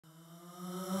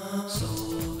Hey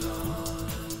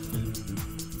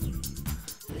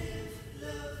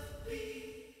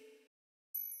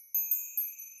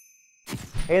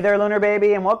there, Lunar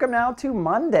Baby, and welcome now to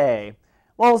Monday.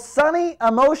 Well, sunny,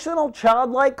 emotional,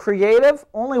 childlike, creative,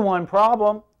 only one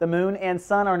problem. The moon and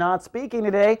sun are not speaking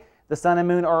today. The sun and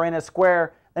moon are in a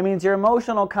square. That means your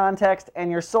emotional context and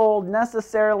your soul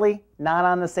necessarily not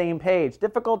on the same page.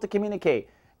 Difficult to communicate.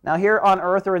 Now here on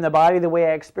Earth or in the body, the way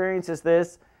I experience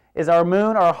this is our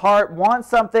moon, our heart wants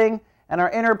something, and our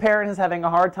inner parent is having a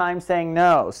hard time saying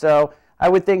no. So I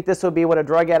would think this would be what a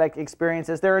drug addict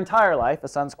experiences their entire life, a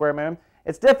sun square moon.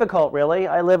 It's difficult, really.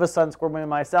 I live a sun square moon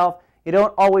myself. You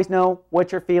don't always know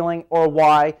what you're feeling or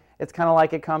why. It's kind of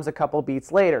like it comes a couple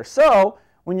beats later. So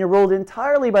when you're ruled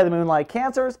entirely by the moon like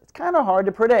Cancers, it's kind of hard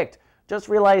to predict. Just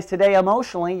realize today,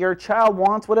 emotionally, your child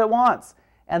wants what it wants.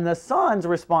 And the sun's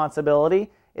responsibility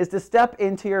is to step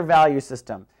into your value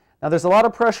system. Now, there's a lot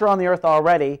of pressure on the Earth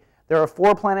already. There are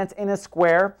 4 planets in a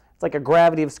square. It's like a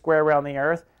gravity of square around the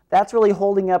Earth. That's really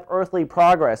holding up earthly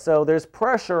progress. So there's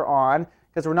pressure on,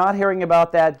 because we're not hearing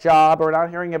about that job, or we're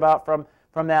not hearing about from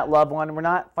that loved one. We're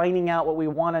not finding out what we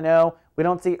want to know. We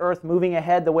don't see Earth moving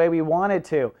ahead the way we wanted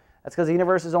to. That's because the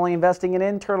universe is only investing in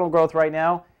internal growth right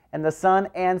now, and the Sun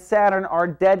and Saturn are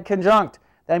dead conjunct.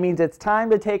 That means it's time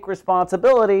to take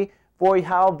responsibility for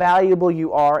how valuable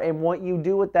you are and what you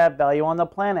do with that value on the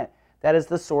planet. That is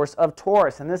the source of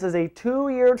Taurus, and this is a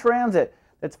 2-year transit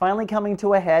that's finally coming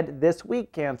to a head this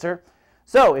week, Cancer.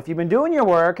 So if you've been doing your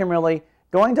work and really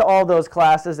going to all those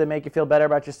classes that make you feel better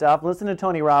about yourself, listen to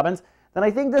Tony Robbins, then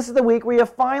I think this is the week where you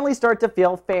finally start to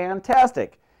feel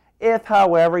fantastic. If,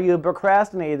 however, you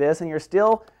procrastinated this and you're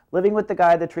still living with the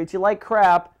guy that treats you like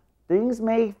crap, things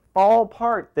may fall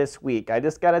apart this week. I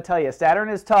just got to tell you, Saturn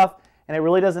is tough, and it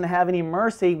really doesn't have any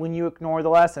mercy when you ignore the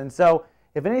lesson. So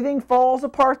if anything falls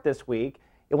apart this week,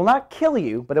 it will not kill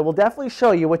you, but it will definitely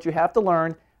show you what you have to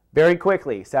learn very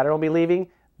quickly. Saturn will be leaving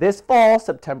this fall,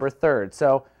 September 3rd.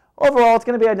 So overall, it's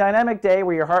going to be a dynamic day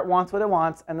where your heart wants what it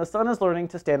wants, and the sun is learning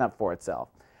to stand up for itself.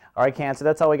 All right, Cancer,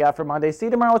 that's all we got for Monday. See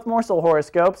you tomorrow with more soul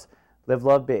horoscopes. Live,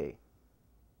 love, be.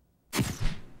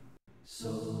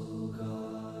 So